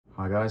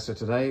Hi guys, so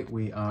today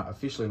we are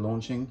officially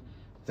launching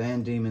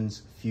Van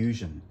Dieman's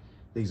Fusion.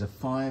 These are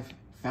 5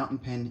 fountain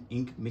pen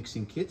ink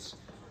mixing kits.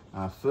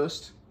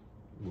 First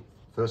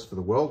for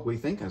the world, we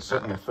think, and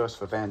certainly a first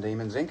for Van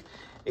Dieman's ink.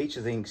 Each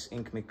of these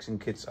ink mixing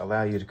kits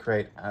allow you to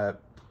create a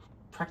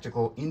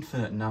practical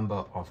infinite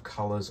number of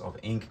colors of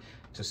ink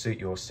to suit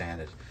your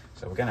standard.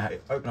 So we're going to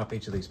open up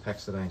each of these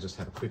packs today and just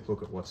have a quick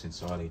look at what's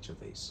inside each of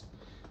these.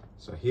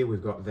 So here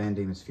we've got Van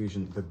Dieman's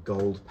Fusion, the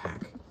gold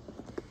pack.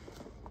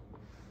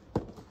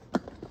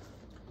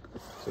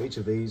 So each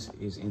of these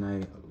is in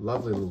a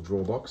lovely little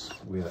drawer box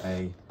with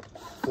a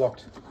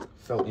flocked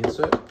felt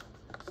insert.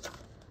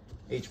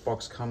 Each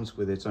box comes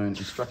with its own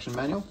instruction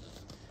manual.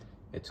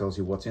 It tells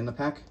you what's in the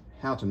pack,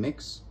 how to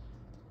mix,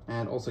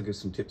 and also gives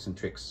some tips and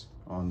tricks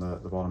on the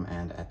bottom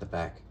and at the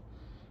back.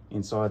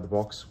 Inside the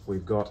box,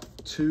 we've got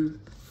 2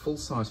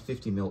 full-size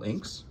 50ml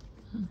inks.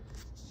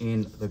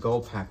 In the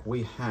gold pack,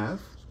 we have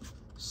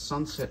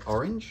Sunset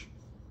Orange,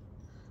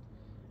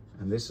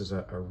 and this is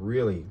a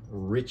really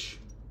rich,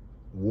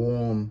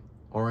 warm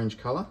orange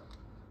color.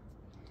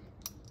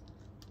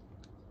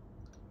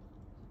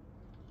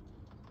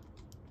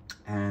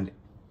 And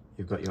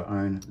you've got your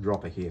own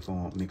dropper here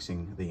for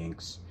mixing the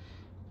inks.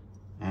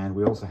 And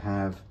we also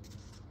have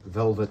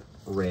Velvet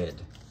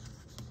Red.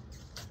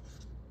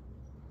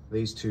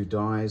 These 2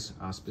 dyes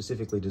are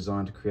specifically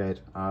designed to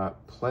create a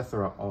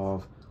plethora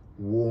of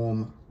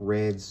warm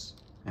reds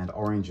and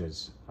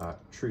oranges, a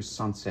true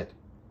sunset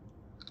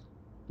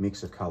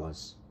mix of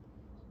colors.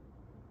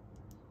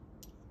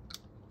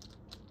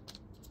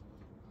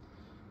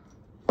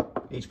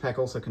 Each pack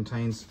also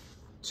contains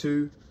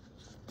 2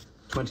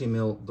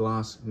 20ml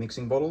glass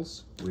mixing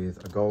bottles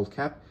with a gold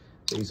cap.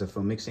 These are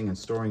for mixing and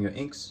storing your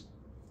inks.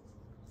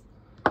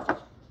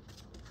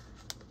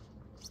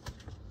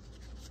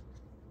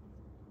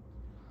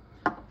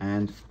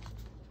 And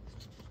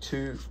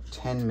 2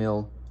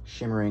 10ml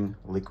shimmering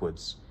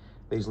liquids.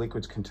 These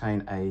liquids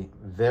contain a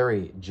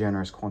very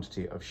generous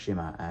quantity of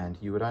shimmer, and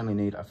you would only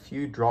need a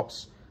few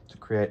drops to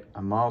create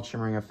a mild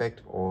shimmering effect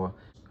or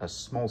a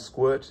small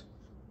squirt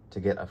to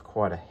get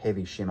quite a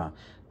heavy shimmer.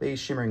 These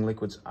shimmering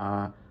liquids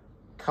are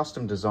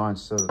custom designed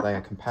so that they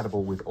are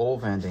compatible with all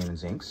Van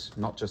Dieman's inks,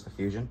 not just the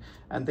Fusion,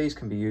 and these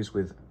can be used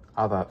with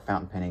other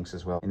fountain pen inks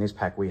as well. In this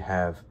pack we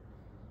have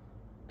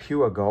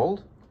Pure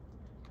Gold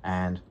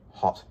and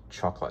Hot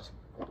Chocolate.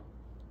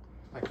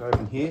 Back to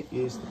open here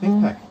is the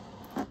pink pack.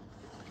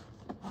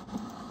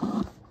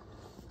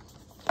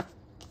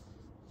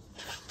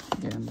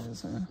 Again,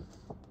 there's a...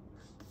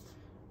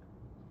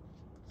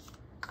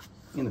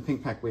 In the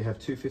pink pack, we have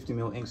 2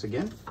 50ml inks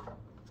again.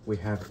 We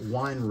have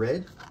Wine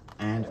Red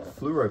and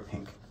Fluoro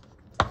Pink.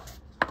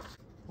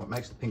 What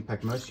makes the pink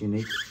pack most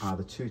unique are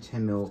the 2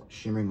 10ml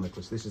shimmering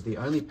liquids. This is the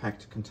only pack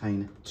to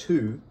contain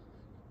 2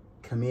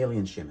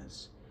 chameleon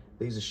shimmers.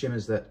 These are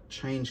shimmers that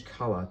change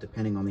color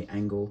depending on the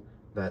angle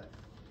that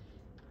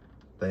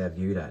they are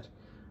viewed at.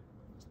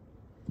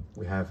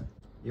 We have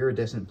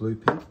iridescent blue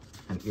pink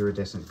and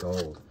iridescent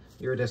gold.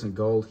 Iridescent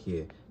gold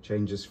here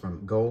changes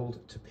from gold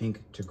to pink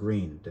to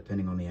green,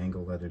 depending on the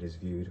angle that it is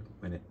viewed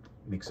when it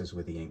mixes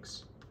with the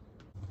inks.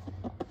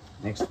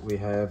 Next, we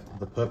have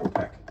the purple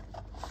pack.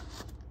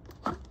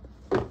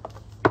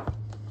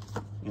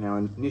 In our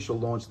initial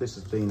launch, this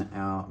has been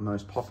our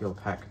most popular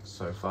pack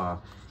so far.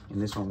 In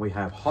this one, we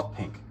have Hot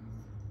Pink,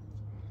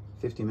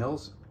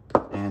 50ml,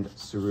 and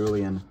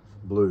Cerulean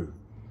Blue.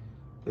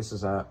 This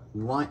is a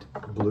light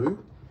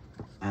blue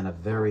and a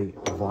very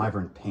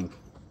vibrant pink.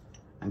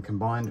 And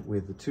combined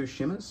with the 2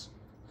 shimmers,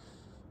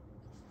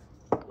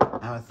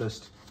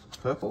 Amethyst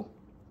Purple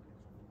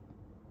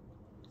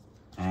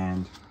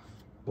and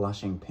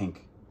Blushing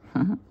Pink.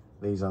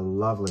 These are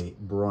lovely,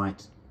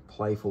 bright,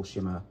 playful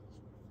shimmer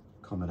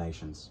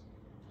combinations.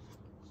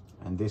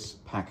 And this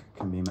pack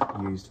can be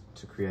used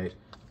to create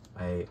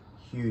a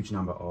huge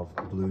number of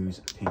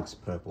blues, pinks,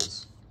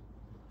 purples.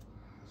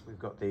 So we've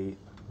got the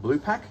blue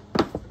pack,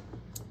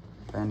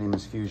 Van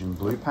Dieman's Fusion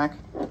blue pack.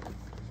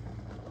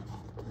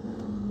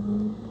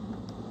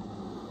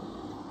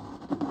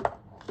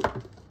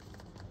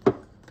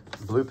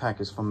 Blue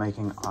pack is for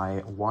making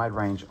a wide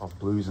range of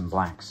blues and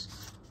blacks.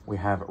 We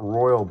have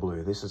Royal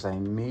Blue. This is a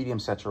medium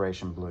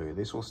saturation blue.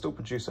 This will still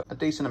produce a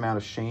decent amount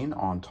of sheen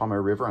on Tomo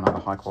River and other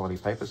high quality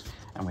papers.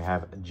 And we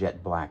have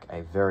Jet Black,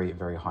 a very,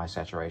 very high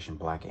saturation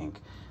black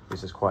ink.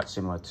 This is quite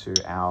similar to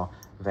our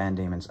Van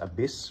Dieman's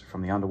Abyss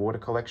from the Underwater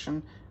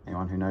collection.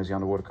 Anyone who knows the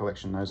Underwater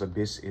collection knows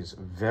Abyss is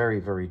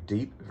very, very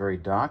deep, very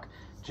dark.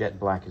 Jet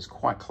Black is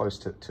quite close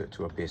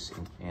to Abyss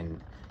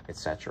in its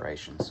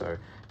saturation. So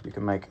you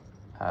can make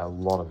a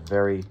lot of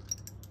very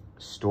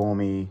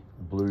stormy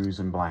blues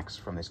and blacks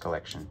from this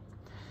collection.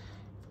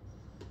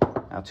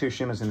 Our 2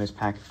 shimmers in this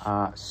pack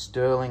are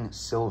Sterling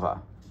Silver.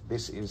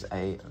 This is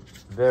a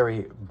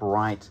very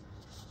bright,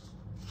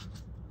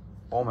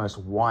 almost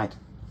white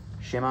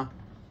shimmer,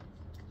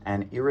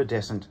 and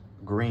Iridescent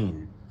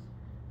Green.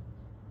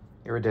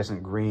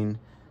 Iridescent Green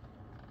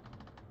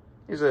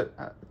is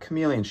a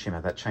chameleon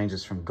shimmer that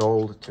changes from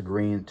gold to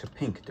green to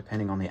pink,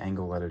 depending on the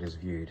angle that it is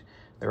viewed.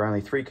 There are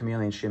only 3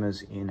 chameleon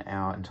shimmers in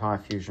our entire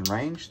Fusion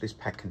range. This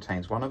pack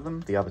contains one of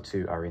them. The other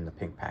 2 are in the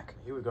pink pack.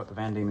 Here we've got the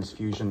Van Diemen's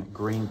Fusion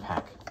green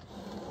pack.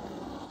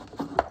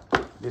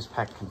 This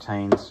pack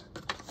contains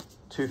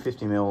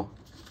 250ml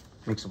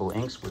mixable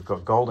inks. We've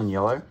got golden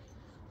yellow,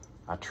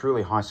 a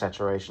truly high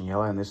saturation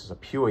yellow, and this is a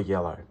pure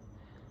yellow.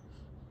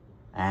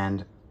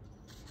 And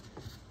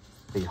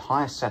the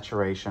highest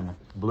saturation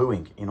blue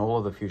ink in all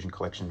of the Fusion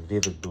collection,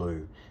 Vivid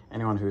Blue.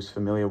 Anyone who's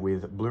familiar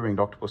with blue ringed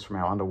octopus from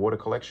our underwater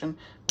collection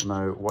will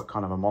know what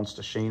kind of a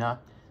monster sheener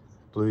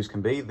blues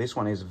can be. This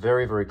one is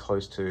very, very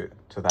close to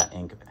that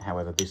ink.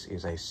 However, this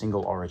is a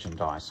single origin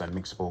dye, so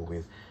mixable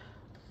with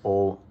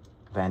all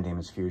Van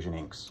Diemen's Fusion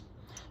inks.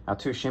 Our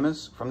 2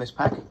 shimmers from this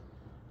pack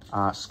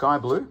are Sky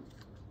Blue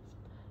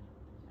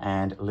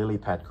and Lily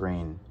Pad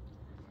Green.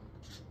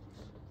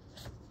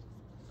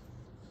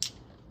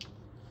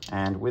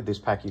 And with this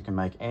pack, you can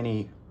make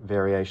any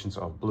variations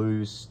of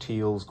blues,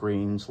 teals,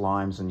 greens,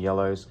 limes, and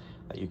yellows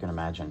that you can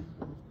imagine.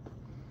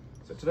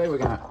 So today we're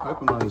going to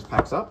open one of these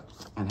packs up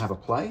and have a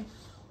play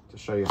to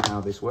show you how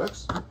this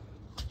works.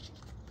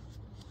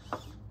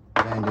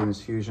 Van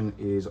Diemen's Fusion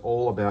is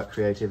all about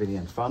creativity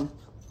and fun.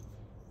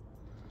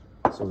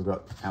 So we've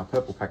got our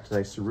purple pack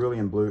today,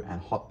 Cerulean Blue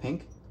and Hot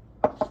Pink.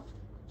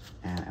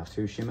 And our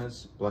 2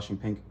 shimmers, Blushing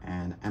Pink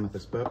and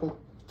Amethyst Purple.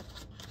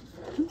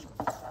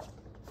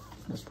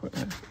 Let's put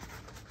that.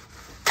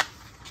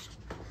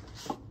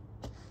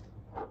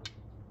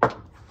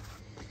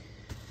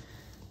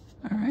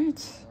 All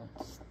right,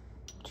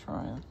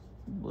 try a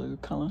blue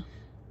color.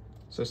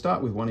 So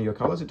start with one of your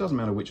colors. It doesn't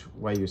matter which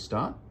way you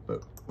start,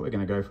 but we're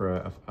going to go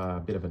for a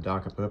bit of a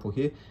darker purple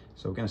here.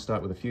 So we're going to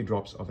start with a few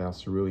drops of our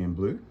Cerulean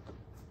Blue.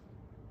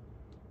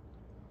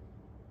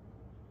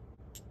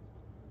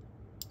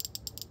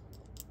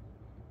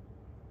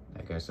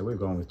 There you go. So we've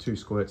gone with 2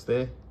 squirts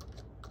there.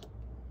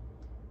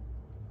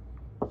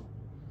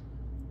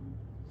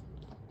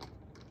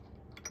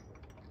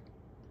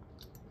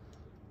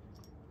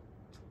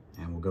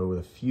 And we'll go with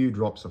a few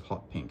drops of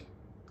Hot Pink.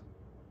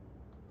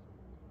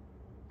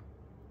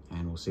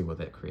 And we'll see what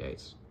that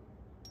creates.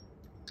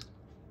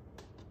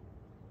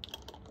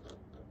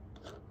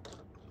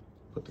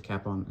 Put the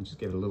cap on and just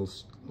give it a little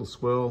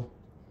swirl.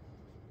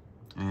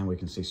 And we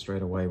can see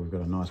straight away we've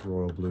got a nice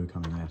royal blue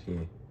coming out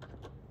here.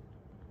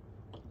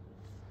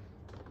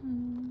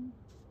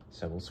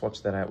 So we'll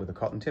swatch that out with a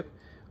cotton tip.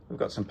 We've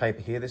got some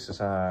paper here. This is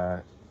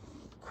our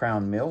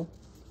Crown Mill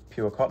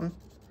pure cotton.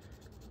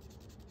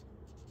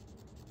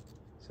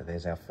 So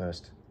there's our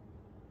first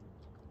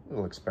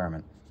little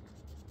experiment.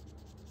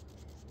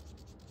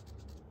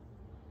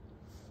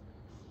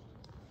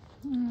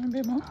 A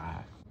bit more.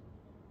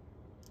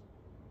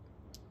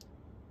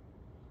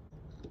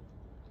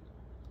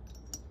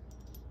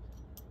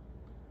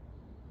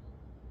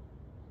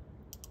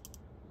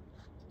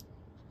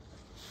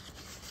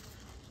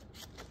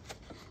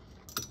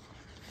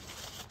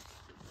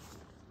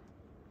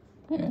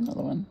 Maybe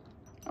another one.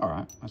 All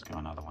right, let's go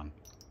another one.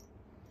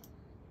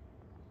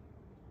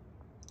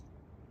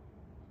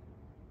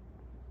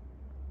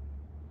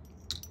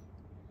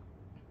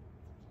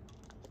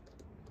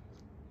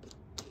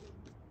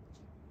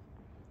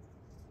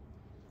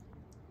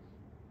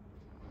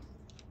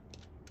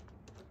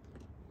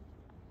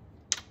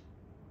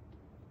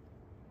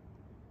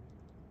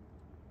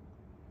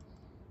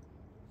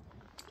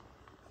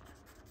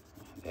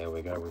 There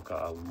we go, we've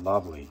got a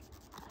lovely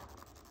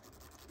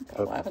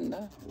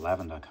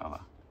lavender colour.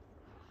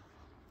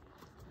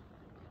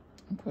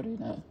 And put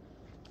in a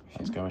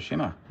Let's go a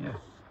shimmer, yeah.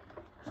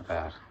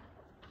 About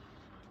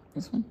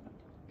this one.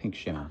 Pink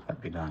shimmer,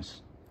 that'd be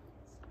nice.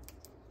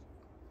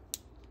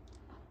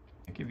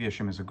 Give your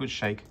shimmers a good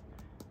shake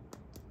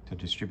to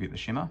distribute the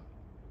shimmer.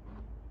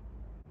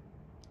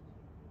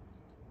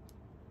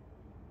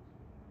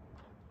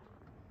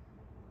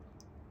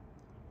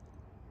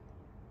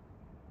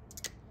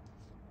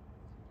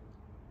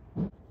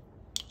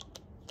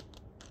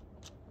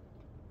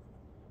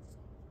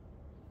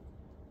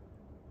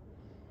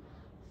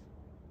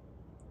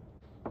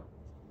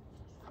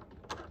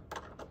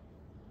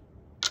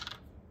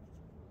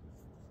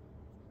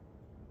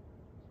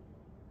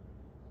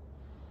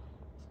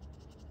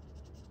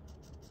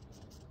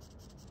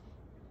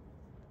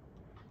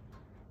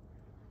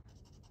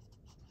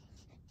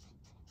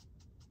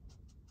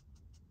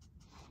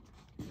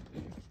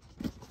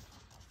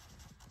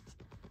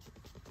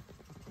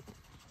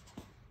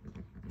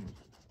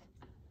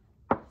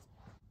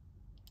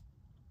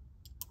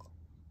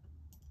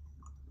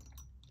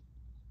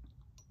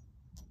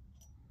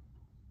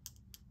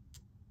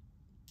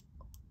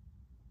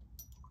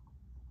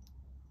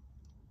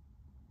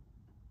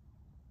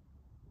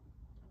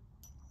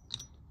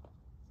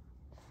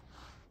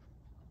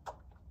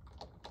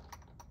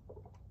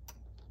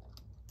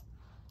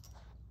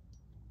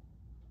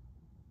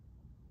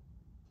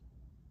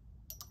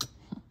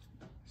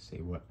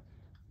 See what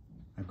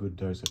a good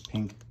dose of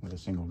pink with a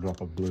single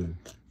drop of blue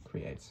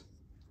creates.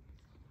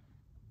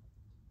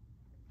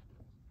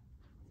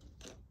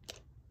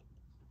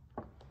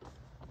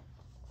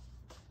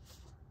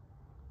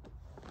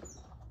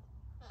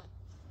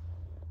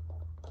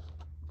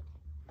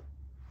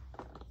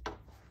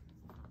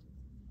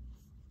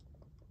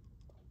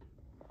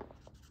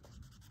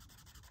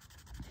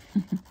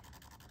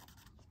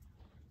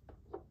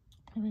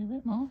 Maybe a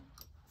bit more.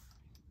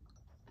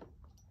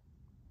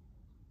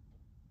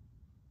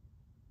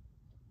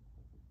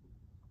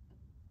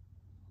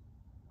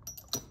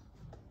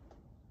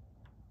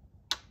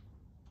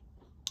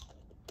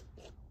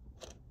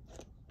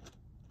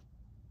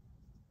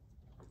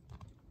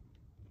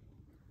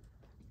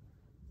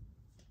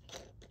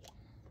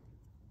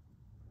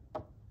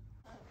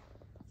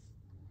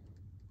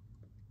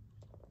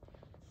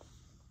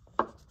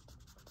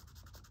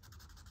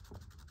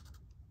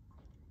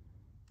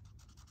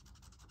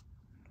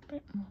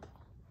 Bit more.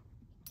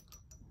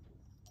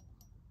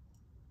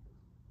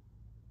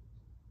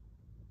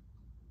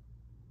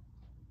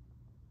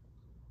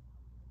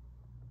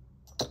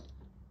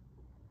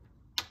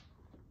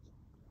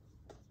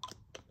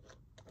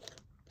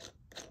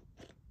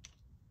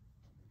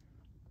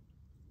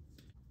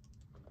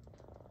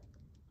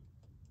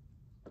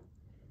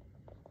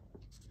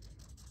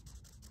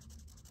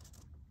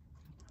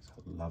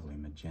 It's a lovely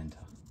magenta.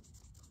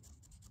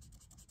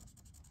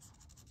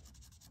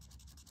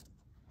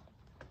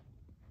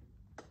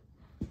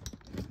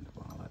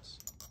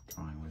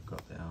 We've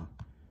got our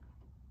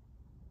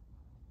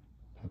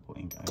purple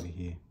ink over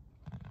here.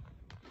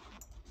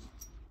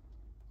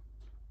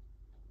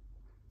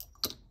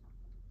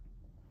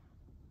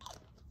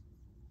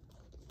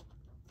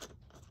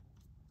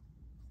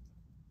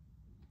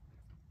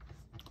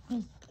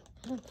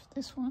 With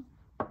this one.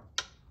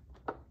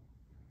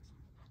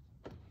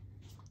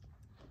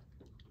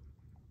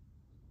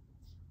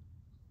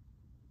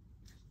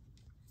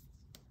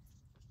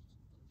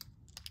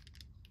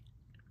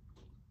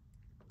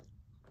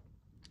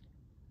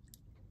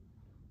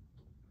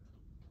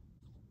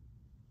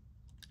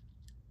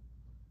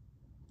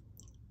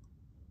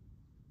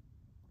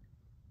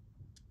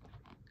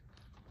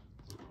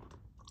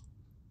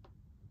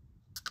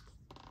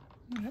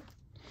 Yep.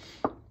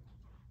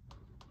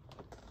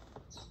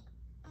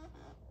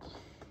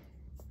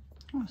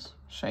 Let's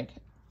shake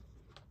it.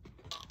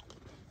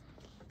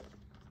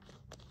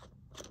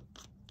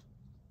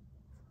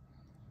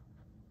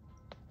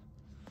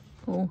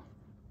 Cool.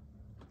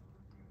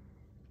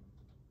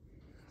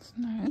 It's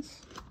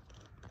nice.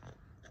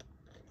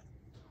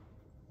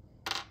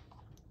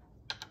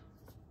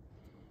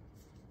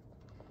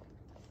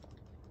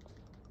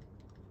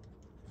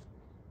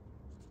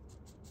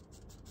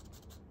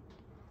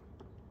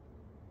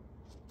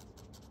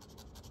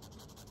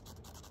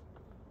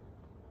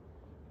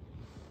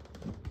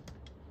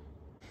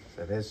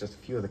 So there's just a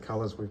few of the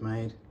colours we've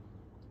made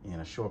in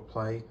a short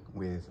play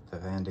with the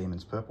Van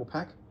Dieman's purple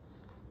pack.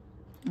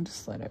 And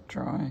just let it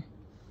dry.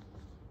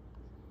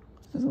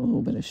 There's a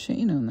little bit of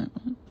sheen on that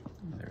one.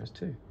 Oh, there is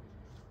too.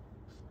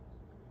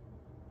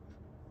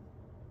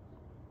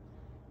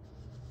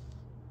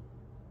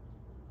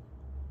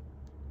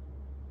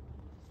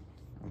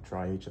 We'll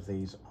try each of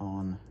these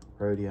on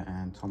Rhodia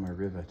and Tomo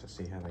River to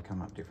see how they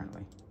come up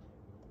differently.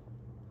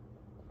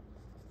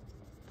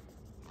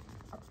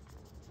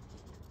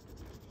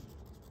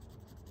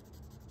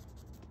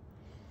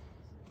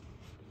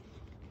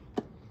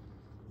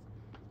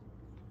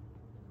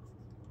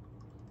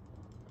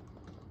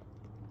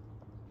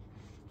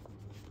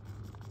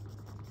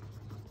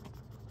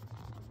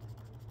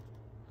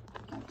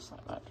 Just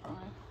let that dry.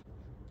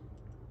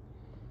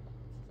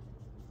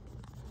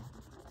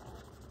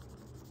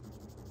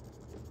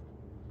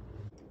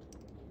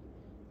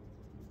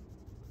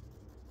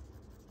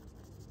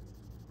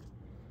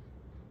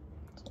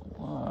 It's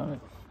a lot of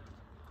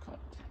cotton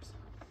tips.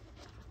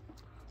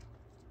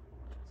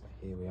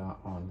 So here we are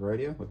on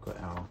Rhodia. We've got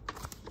our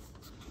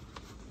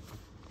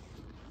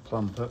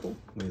plum purple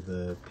with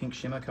the pink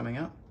shimmer coming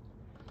up.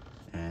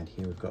 And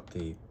here we've got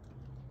the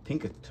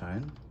pinker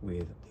tone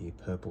with the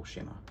purple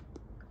shimmer.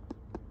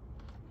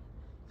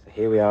 So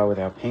here we are with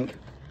our pink,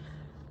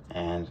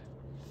 and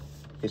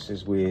this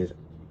is with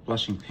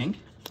blushing pink.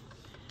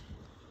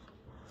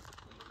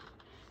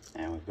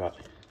 And we've got,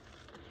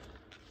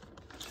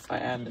 I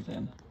added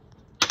in.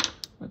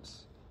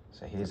 Whoops.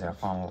 so here's our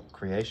final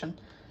creation.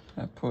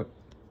 I put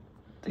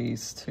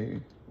these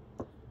two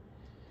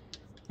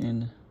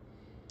in.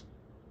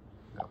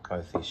 Got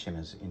both these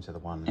shimmers into the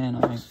one.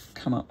 And I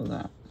come up with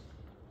that.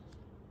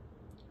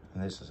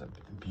 And this is a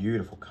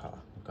beautiful color.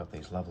 We've got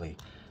these lovely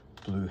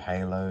blue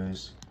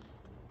halos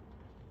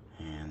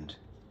and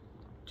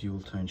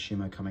dual tone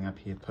shimmer coming up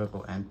here,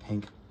 purple and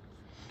pink.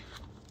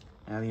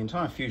 Now the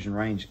entire Fusion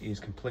range is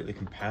completely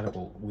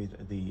compatible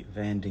with the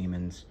Van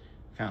Dieman's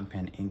fountain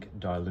pen ink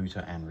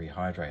diluter and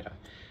rehydrator.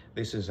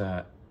 This is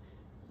a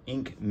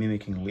ink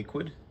mimicking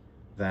liquid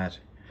that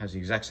has the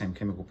exact same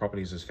chemical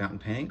properties as fountain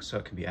pen ink, so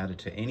it can be added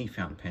to any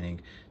fountain pen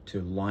ink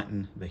to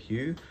lighten the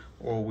hue,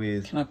 or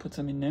with... Can I put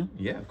some in now?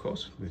 Yeah, of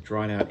course. With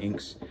dried out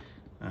inks,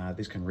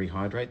 this can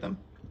rehydrate them.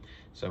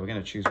 So we're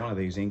going to choose one of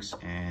these inks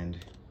and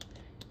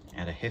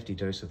add a hefty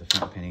dose of the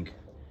fountain pen ink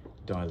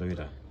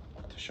diluter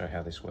to show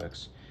how this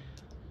works.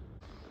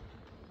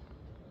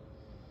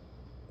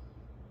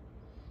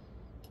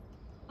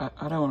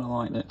 I don't want to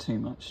lighten it too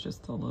much,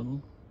 just a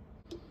little.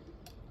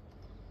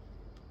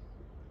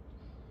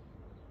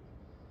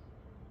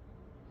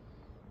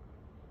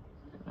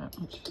 Look at that.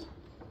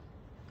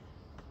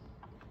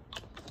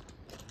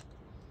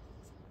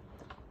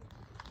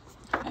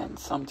 And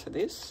some to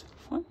this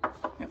one.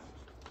 Yep.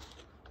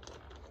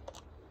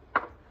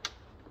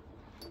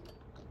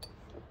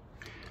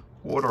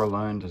 Water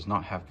alone does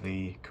not have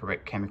the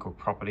correct chemical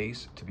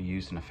properties to be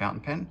used in a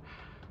fountain pen.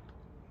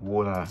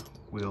 Water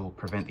will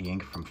prevent the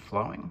ink from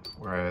flowing,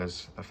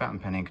 whereas the fountain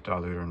pen ink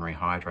diluter and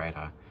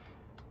rehydrator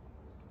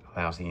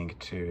allows the ink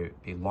to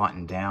be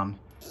lightened down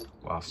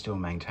while still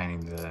maintaining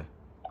the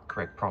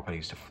correct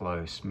properties to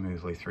flow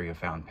smoothly through your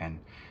fountain pen.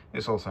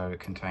 This also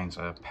contains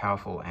a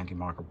powerful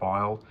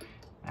antimicrobial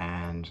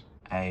and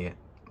a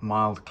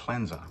mild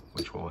cleanser,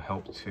 which will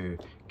help to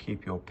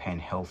keep your pen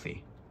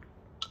healthy,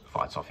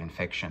 fights off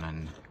infection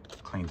and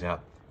cleans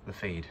out the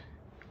feed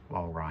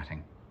while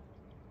writing.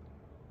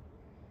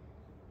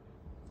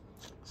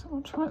 So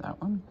we'll try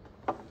that one.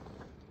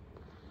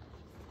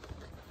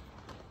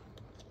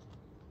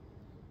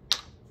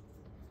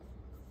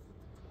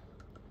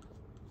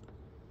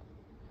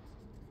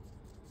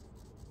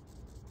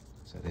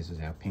 So this is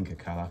our pinker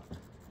colour.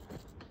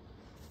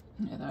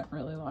 Yeah, that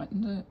really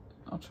lightened it.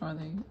 I'll try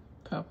the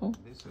purple.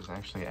 This is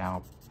actually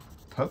our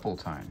purple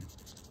tone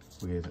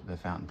with the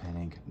fountain pen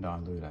ink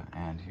diluter,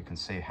 and you can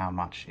see how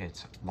much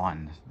it's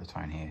lightened the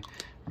tone here.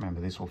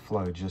 Remember, this will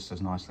flow just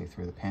as nicely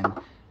through the pen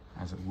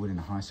as it would in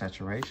a high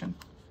saturation,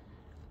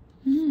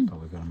 but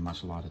we've got a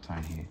much lighter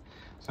tone here.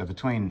 So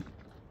between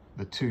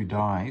the two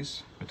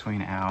dyes,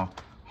 between our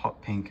hot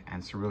pink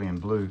and cerulean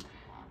blue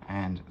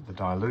and the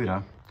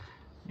diluter,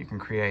 you can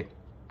create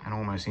an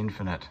almost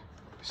infinite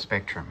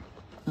spectrum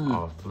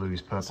of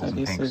blues, purples, so and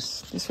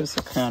pinks. This was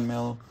the Crown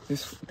Mill.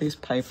 This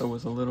paper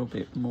was a little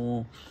bit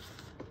more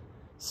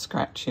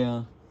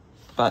scratchier,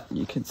 but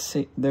you could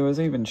see there was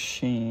even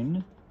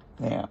sheen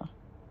there.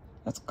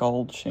 That's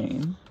gold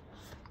sheen.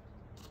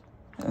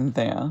 And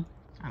there.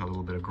 And a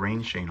little bit of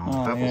green sheen on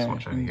the purple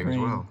swatch over here as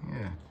well.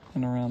 Yeah.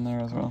 And around there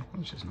as well.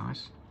 Which is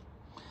nice.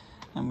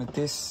 And with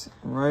this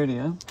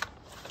Rhodia,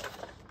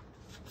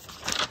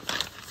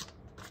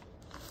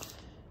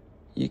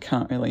 you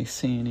can't really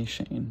see any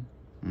sheen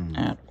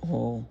at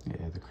all.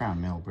 Yeah, the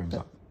Crown Mill brings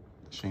up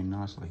the sheen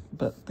nicely.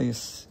 But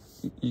this,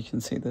 you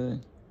can see the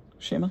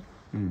shimmer.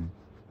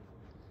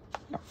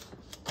 Yep.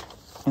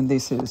 And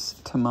this is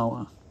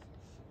Tamoa.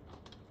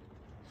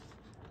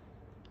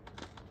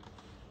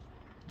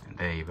 And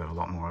there you've got a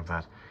lot more of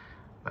that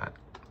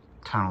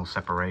tonal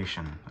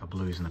separation of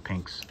blues and the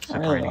pinks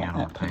separating out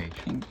on the page.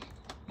 Pink.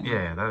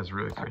 Yeah, that is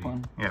really pretty.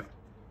 One. Yep.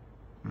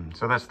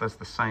 So that's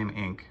the same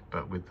ink,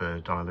 but with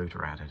the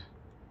diluter added.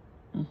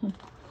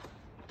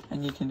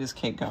 And you can just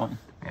keep going.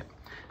 Yep.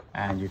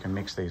 And you can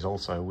mix these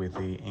also with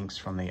the inks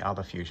from the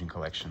other Fusion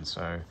collection.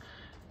 So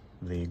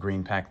the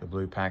green pack, the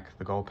blue pack,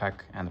 the gold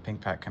pack, and the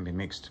pink pack can be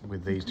mixed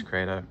with these to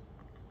create a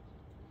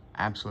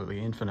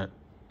absolutely infinite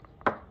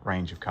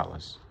range of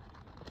colors.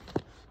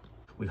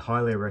 We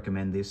highly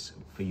recommend this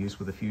for use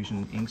with the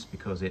Fusion inks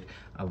because it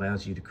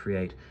allows you to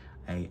create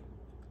a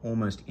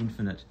almost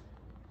infinite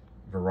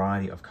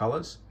variety of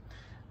colors.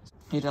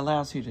 It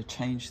allows you to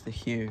change the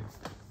hue.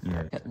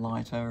 Yeah. Get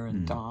lighter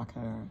and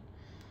darker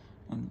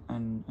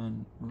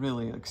and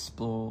really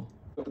explore.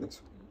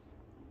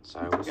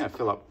 So we're going to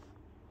fill up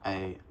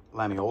a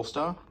Lamy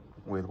All-Star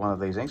with one of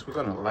these inks. We've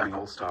got a Lamy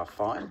All-Star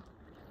Fine.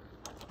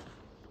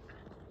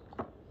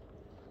 So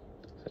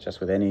just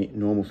with any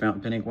normal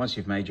fountain pen ink, once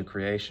you've made your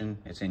creation,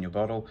 it's in your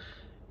bottle,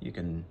 you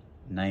can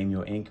name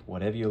your ink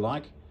whatever you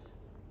like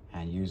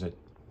and use it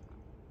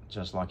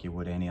just like you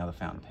would any other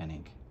fountain pen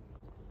ink.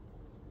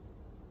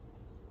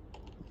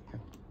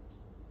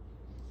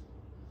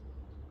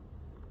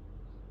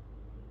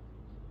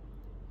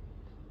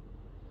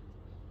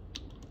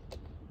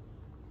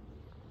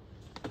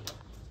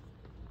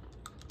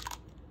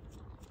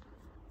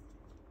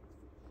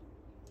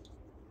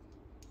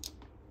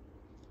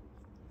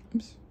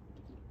 Oops.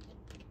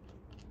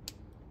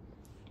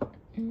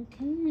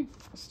 Okay,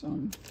 first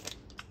on.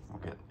 We'll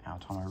get our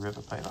Tomo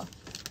River paper.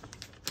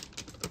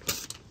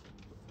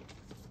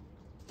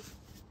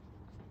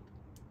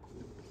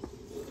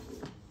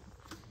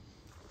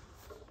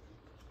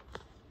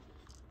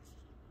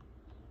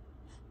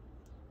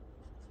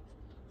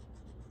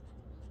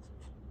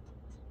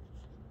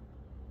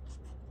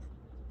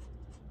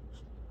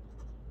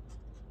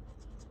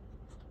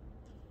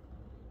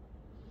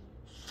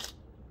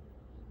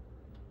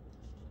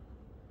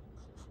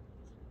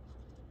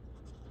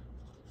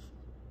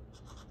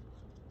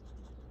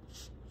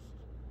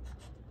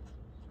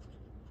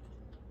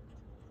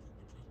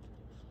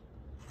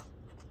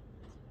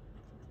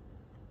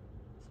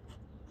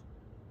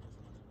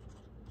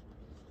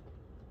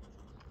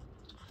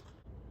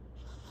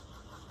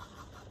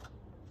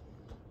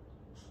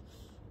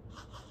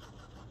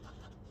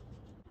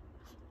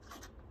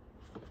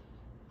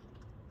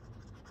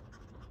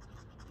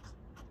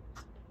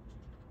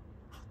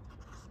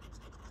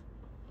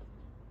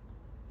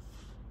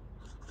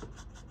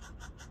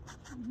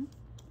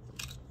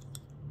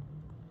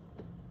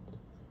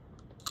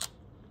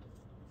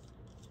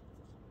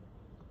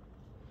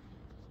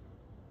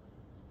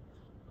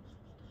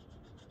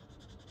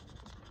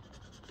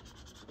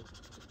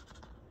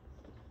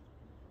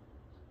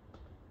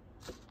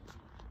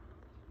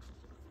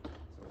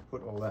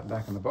 put all that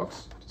back in the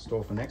box to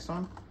store for next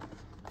time.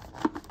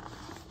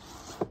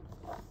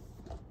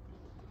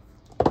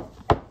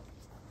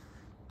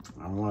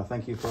 I want to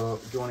thank you for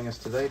joining us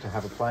today to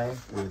have a play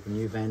with the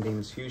new Van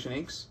Diemen's Fusion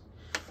inks.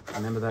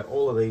 Remember that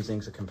all of these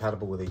inks are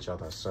compatible with each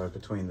other, so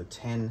between the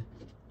 10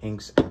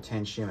 inks and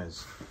 10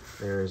 shimmers,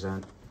 there is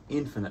an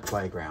infinite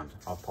playground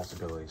of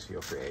possibilities for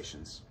your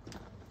creations.